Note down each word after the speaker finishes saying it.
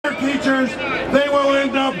teachers, they will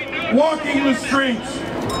end up walking the streets.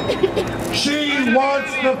 She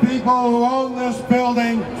wants the people who own this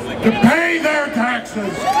building to pay their taxes,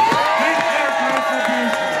 make their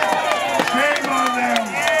contributions. Shame on them.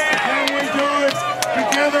 Can we do it?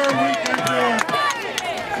 Together we can do it.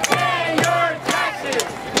 Pay your taxes!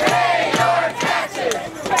 Pay your taxes!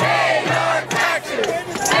 Pay your taxes!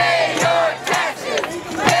 Pay your taxes!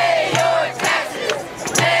 Pay your taxes!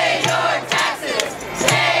 Pay your taxes!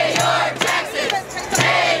 Pay your taxes!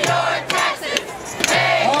 Pay your taxes!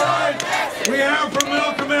 Pay your taxes! We have from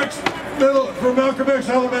Malcolm X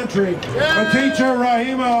Elementary, a teacher,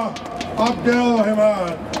 Rahima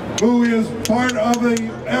Abdelhamad, who is part of the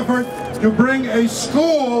effort to bring a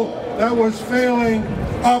school that was failing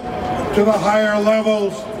up to the higher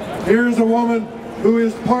levels. Here's a woman who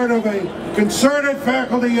is part of a concerted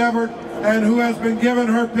faculty effort and who has been given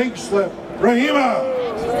her pink slip. Rahima.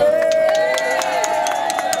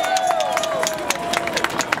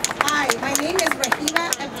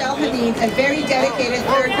 A very dedicated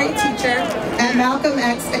third grade teacher at Malcolm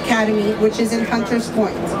X Academy, which is in Hunters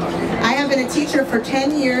Point. I have been a teacher for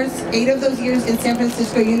 10 years, 8 of those years in San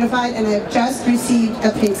Francisco Unified, and I have just received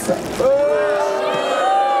a pink slip.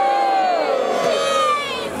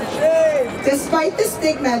 Despite the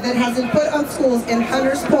stigma that has been put on schools in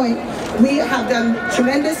Hunters Point, we have done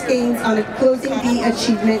tremendous gains on closing the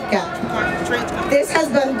achievement gap. This has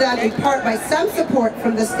been done in part by some support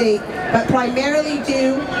from the state, but primarily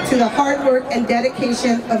due to the hard work and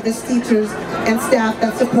dedication of the teachers and staff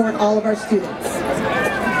that support all of our students.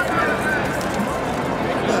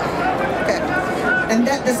 And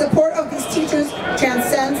that the support of these teachers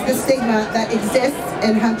transcends the stigma that exists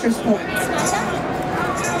in Hunters Point.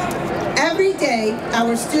 Every day,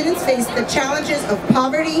 our students face the challenges of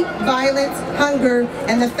poverty, violence, hunger,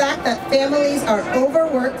 and the fact that families are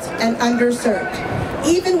overworked and underserved.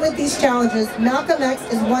 Even with these challenges, Malcolm X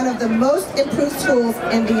is one of the most improved schools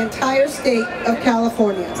in the entire state of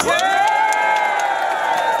California.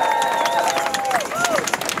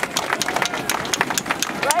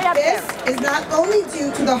 This is not only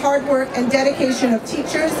due to the hard work and dedication of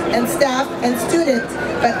teachers and staff and students,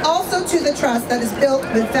 but also to the trust that is built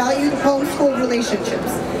with valued homeschool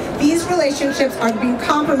relationships. These relationships are being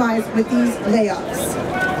compromised with these layoffs.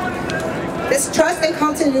 This trust and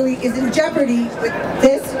continuity is in jeopardy with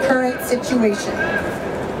this current situation.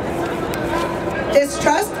 This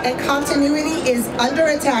trust and continuity is under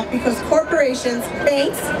attack because corporations,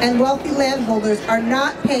 banks, and wealthy landholders are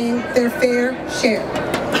not paying their fair share.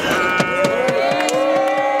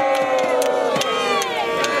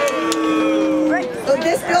 So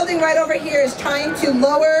this building right over here is trying to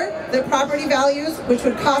lower the property values, which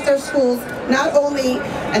would cost our schools not only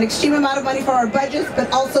an extreme amount of money for our budgets,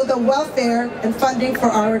 but also the welfare and funding for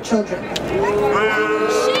our children.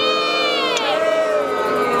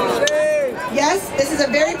 Yes, this is a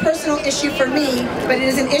very personal issue for me, but it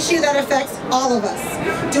is an issue that affects all of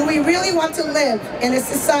us. Do we really want to live in a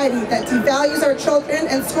society that devalues our children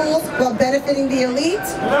and schools while benefiting the elite?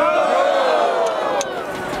 No!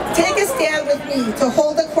 Take a stand with me to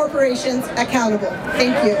hold the corporations accountable.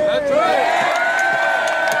 Thank you. That's right.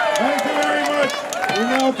 Thank you very much. We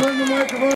now turn the microphone